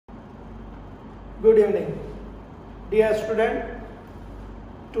Good evening, dear student.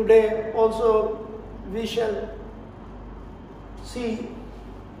 Today also we shall see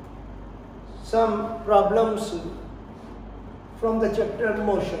some problems from the chapter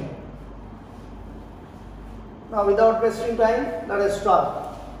motion. Now without wasting time, let us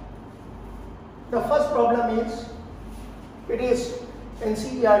start. The first problem is, it is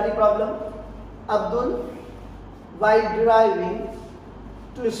NCERT problem. Abdul, while driving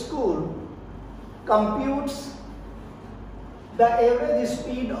to school, computes the average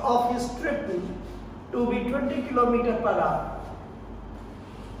speed of his trip to be 20 km per hour.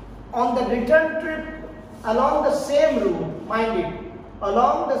 On the return trip along the same route, mind it,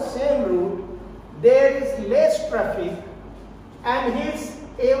 along the same route, there is less traffic and his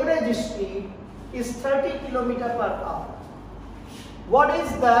average speed is 30 km per hour. What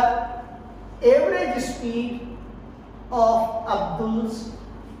is the average speed of Abdul's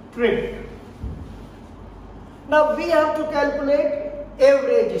trip? Now we have to calculate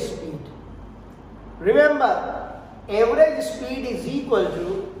average speed. Remember, average speed is equal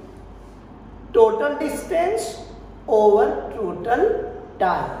to total distance over total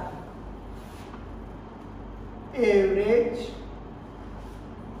time. Average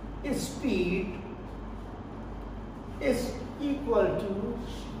speed is equal to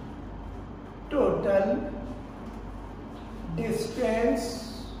total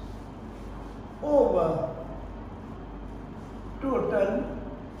distance over total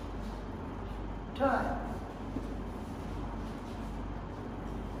time.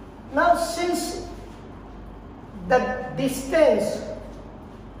 Now since the distance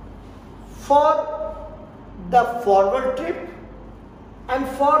for the forward trip and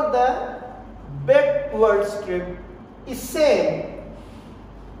for the backwards trip is same,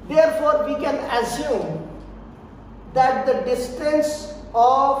 therefore we can assume that the distance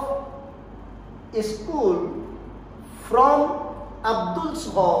of school from Abdul's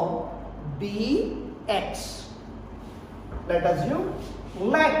home be x. Let us assume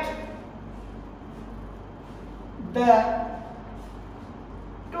let the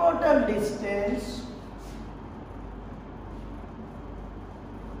total distance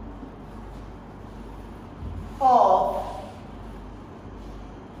of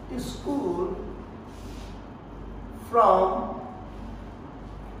school from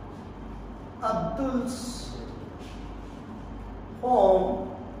Abdul's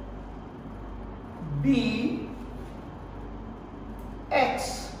home be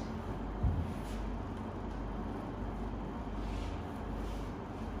x.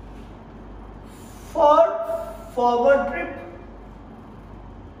 For forward trip,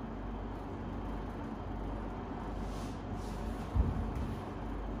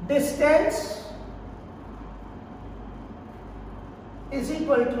 distance is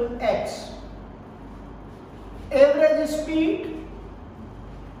equal to x. Average speed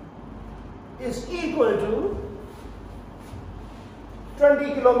is equal to 20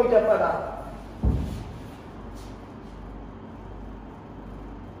 km per hour.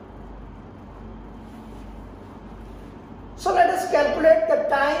 So let us calculate the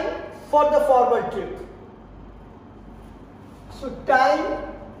time for the forward trip. So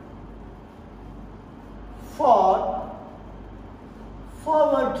time for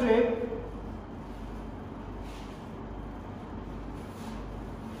forward trip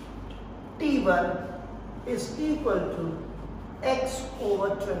T1 is equal to x over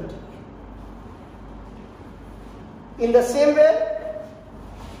 20. In the same way,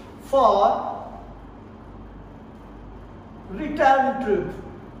 for return trip,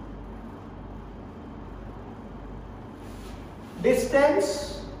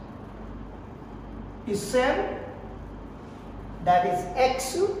 distance is same, that is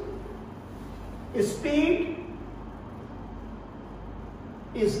x. Speed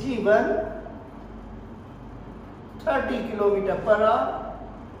is given 30 km per hour.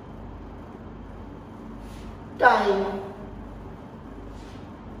 Time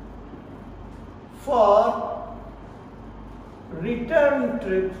for return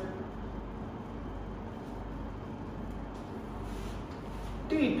trip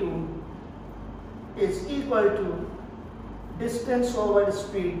T2 is equal to distance over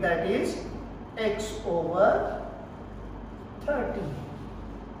speed, that is x over 30.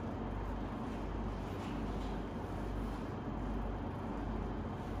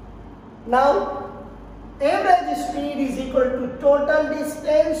 Now average speed is equal to total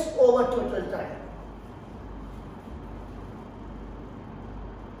distance over total time.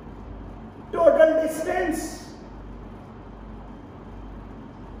 Total distance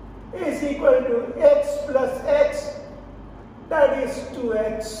is equal to x plus x, that is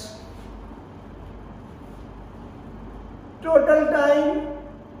 2x. total time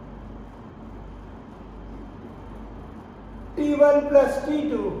t1 plus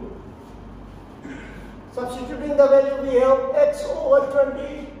t2. Substituting the value, we have x over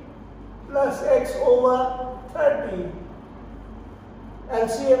 20 plus x over 30.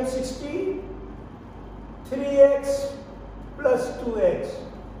 LCM 60, 3x plus 2x.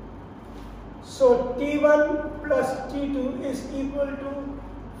 So t1 plus t2 is equal to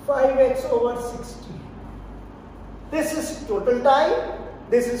 5x over 60. This is total time,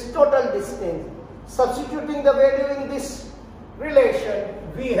 this is total distance. Substituting the value in this relation,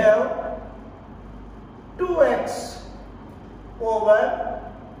 we have 2x over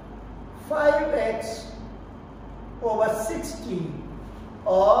 5x over 60,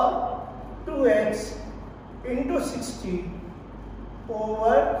 or 2x into 60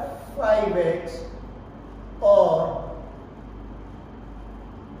 over 5x, or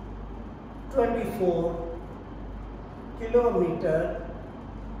 24 kilometer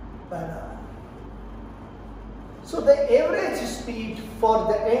per hour. So the average speed for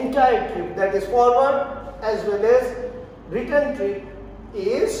the entire trip, that is forward as well as return trip,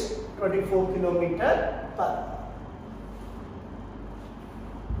 is 24 kilometer per hour.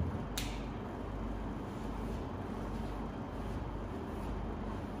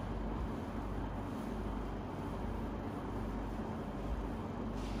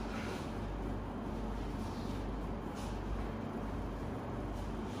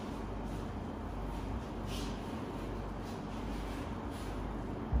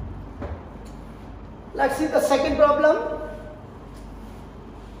 Let's see the second problem.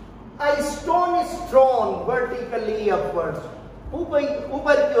 A stone is thrown vertically upwards.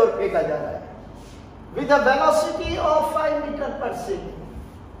 ऊपर की ओर फेंका जा रहा है. With a velocity of 5 meters per second.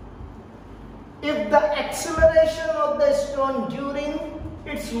 If the acceleration of the stone during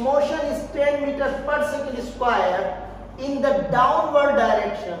its motion is 10 meters per second square in the downward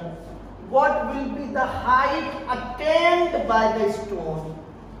direction, what will be the height attained by the stone?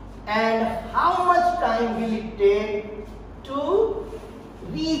 And how much time will it take to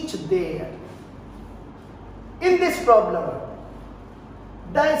reach there? In this problem,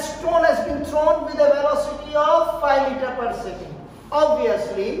 the stone has been thrown with a velocity of 5 meters per second.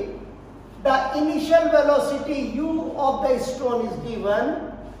 Obviously, the initial velocity u of the stone is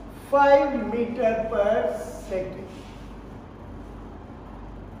given 5 meters per second.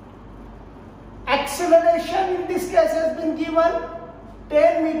 Acceleration in this case has been given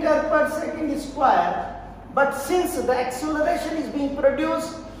 10 meters per second square, but since the acceleration is being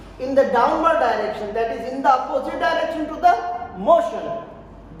produced in the downward direction, that is in the opposite direction to the motion,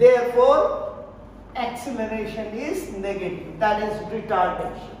 therefore acceleration is negative, that is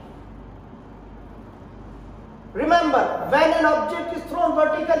retardation. Remember, when an object is thrown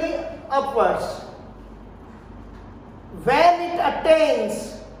vertically upwards, when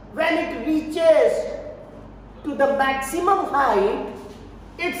it reaches to the maximum height,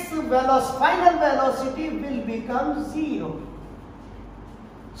 its final velocity will become 0.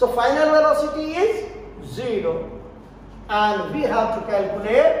 So final velocity is 0, and we have to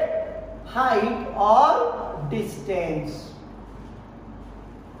calculate height or distance,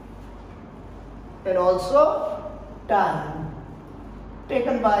 and also time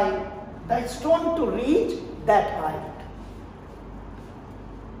taken by the stone to reach that height.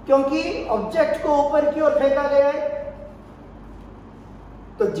 क्योंकि object को ऊपर की ओर फेंका गया है,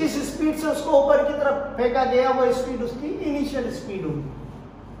 तो जिस speed से उसको ऊपर की तरफ फेंका गया वो स्पीड उसकी इनिशियल स्पीड होगी.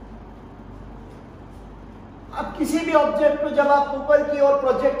 अब किसी भी ऑब्जेक्ट को जब आप ऊपर की ओर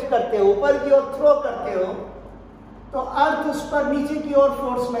प्रोजेक्ट करते हो, ऊपर की ओर थ्रो करते हो, तो अर्थ उस पर नीचे की ओर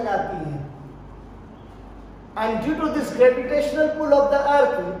फोर्स लगाती है. And due to this gravitational pull of the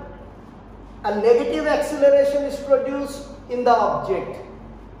earth, a negative acceleration is produced in the object.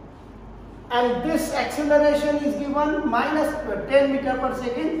 And this acceleration is given minus 10 meters per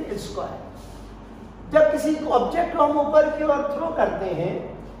second square. जब किसी ऑब्जेक्ट को हम ऊपर की ओर थ्रो करते हैं,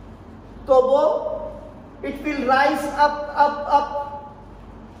 तो वो it will rise up,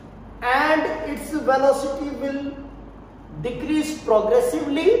 and its velocity will decrease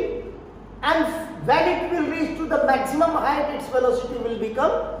progressively, and when it will reach to the maximum height, its velocity will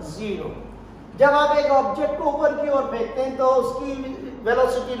become 0. जब आप एक ऑब्जेक्ट को ऊपर की ओर फेंकते हैं तो उसकी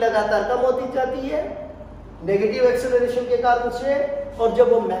वेलोसिटी लगातार कम होती जाती है नेगेटिव एक्सेलरेशन के कारण से, और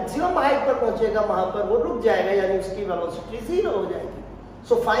जब वो मैक्सिमम हाइट पर पहुंचेगा वहां पर वो रुक जाएगा, यानी उसकी वेलोसिटी 0 हो जाएगी.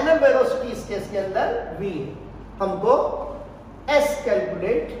 सो फाइनल वेलोसिटी इस केस के अंदर v है. हमको s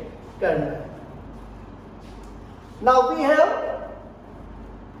कैलकुलेट करना है. Now we have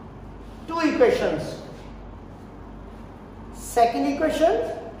two equations, second equation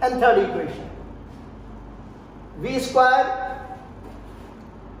and third equation. v square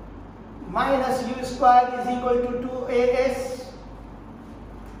minus u square is equal to 2as,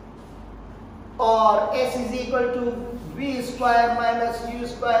 or s is equal to v square minus u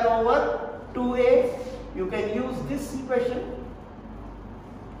square over 2a. You can use this equation.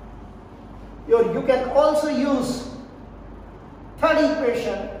 You can also use third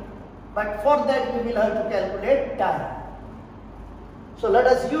equation, but for that we will have to calculate time. So let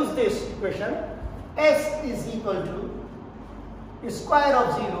us use this equation. S is equal to square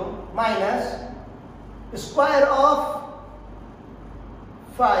of 0 minus square of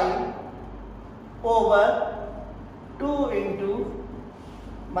 5 over 2 into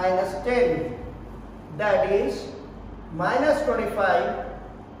minus 10, that is minus 25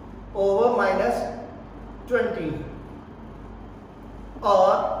 over minus 20,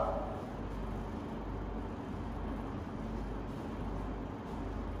 or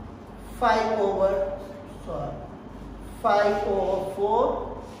 5 over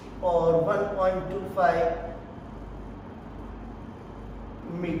 4, or 1.25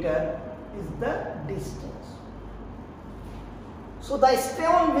 meter is the distance. So the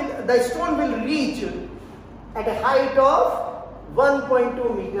stone will reach at a height of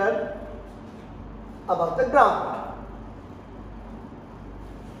 1.2 meter above the ground.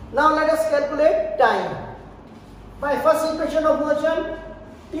 Now let us calculate time. By first equation of motion,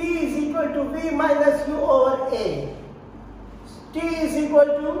 T is equal to V minus U over A. T is equal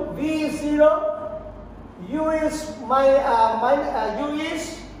to V is 0, U is U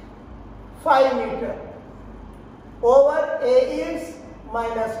is 5 meter, over A is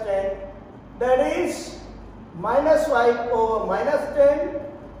minus 10, that is minus 5 over minus 10,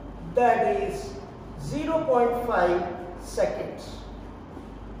 that is 0.5 seconds.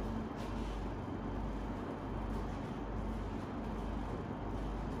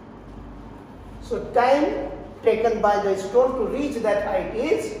 So time taken by the stone to reach that height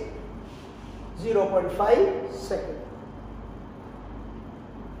is 0.5 seconds.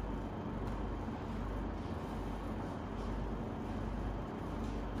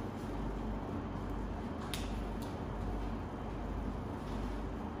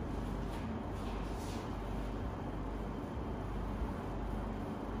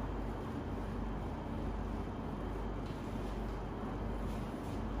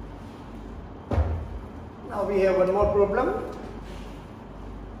 Now we have one more problem.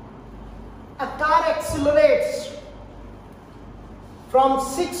 A car accelerates from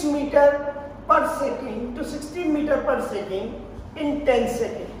 6 meter per second to 16 meter per second in 10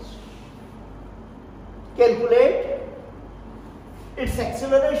 seconds. Calculate its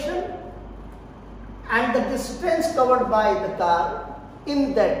acceleration and the distance covered by the car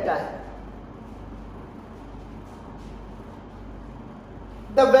in that time.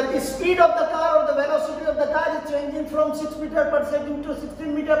 The speed of the car or the velocity of the car is changing from 6 meter per second to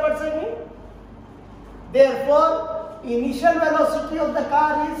 16 meter per second. Therefore, initial velocity of the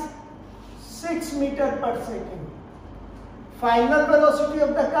car is 6 meter per second. Final velocity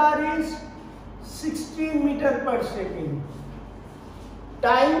of the car is 16 meter per second.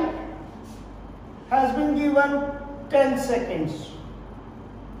 Time has been given 10 seconds.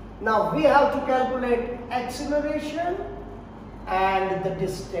 Now we have to calculate acceleration and the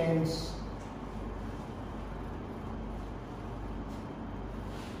distance.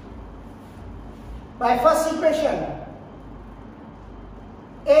 By first equation,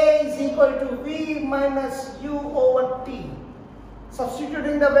 A is equal to V minus U over T.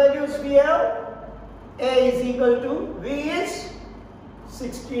 Substituting the values we have, A is equal to V is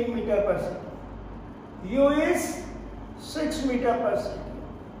 16 meter per second, U is 6 meter per second,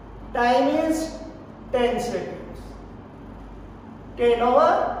 time is 10 seconds. 10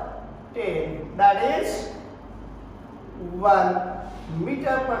 over 10, that is 1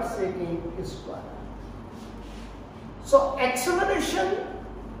 meter per second square. So acceleration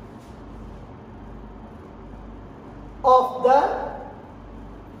of the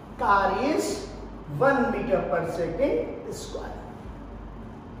car is 1 meter per second square.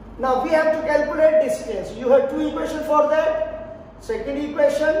 Now we have to calculate distance. You have two equations for that. Second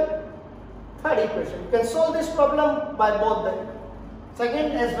equation, third equation. You can solve this problem by both the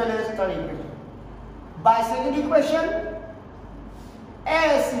second as well as third equation. By second equation,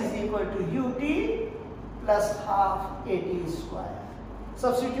 S is equal to ut plus half at square.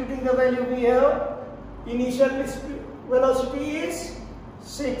 Substituting the value we have, initial velocity is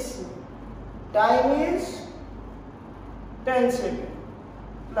 6, time is 10 seconds,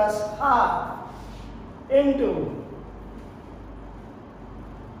 plus half into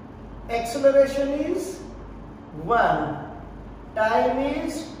acceleration is 1, time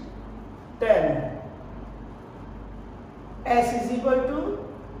is 10, S is equal to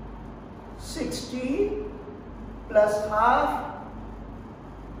 60 plus half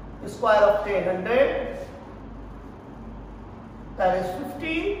square of 100, that is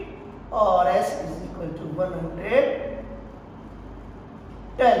 50, or S is equal to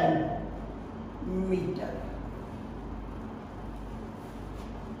 110 meter.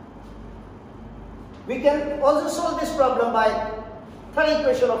 We can also solve this problem by third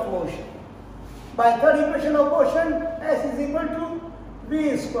equation of motion. By third equation of motion, S is equal to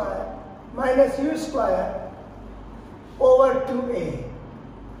V square minus U square over 2A.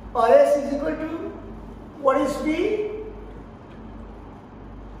 Or S is equal to, what is V?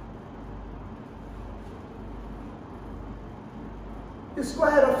 The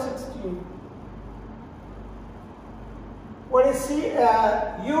square of 16. What is C?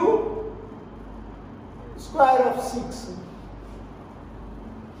 U? Square of 6.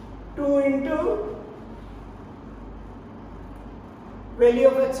 2 into value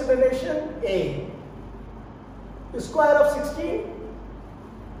of acceleration A. The square of 16.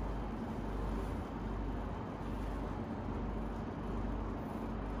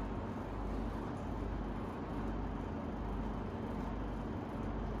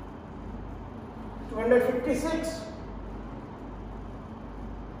 $256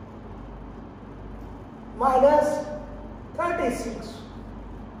 minus 36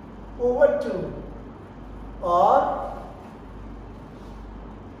 over 2, or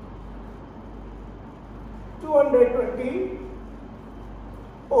 220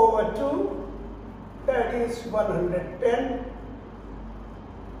 over 2, that is 110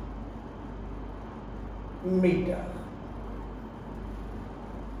 meter.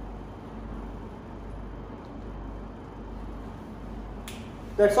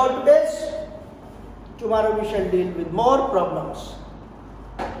 That's all today's. Tomorrow we shall deal with more problems.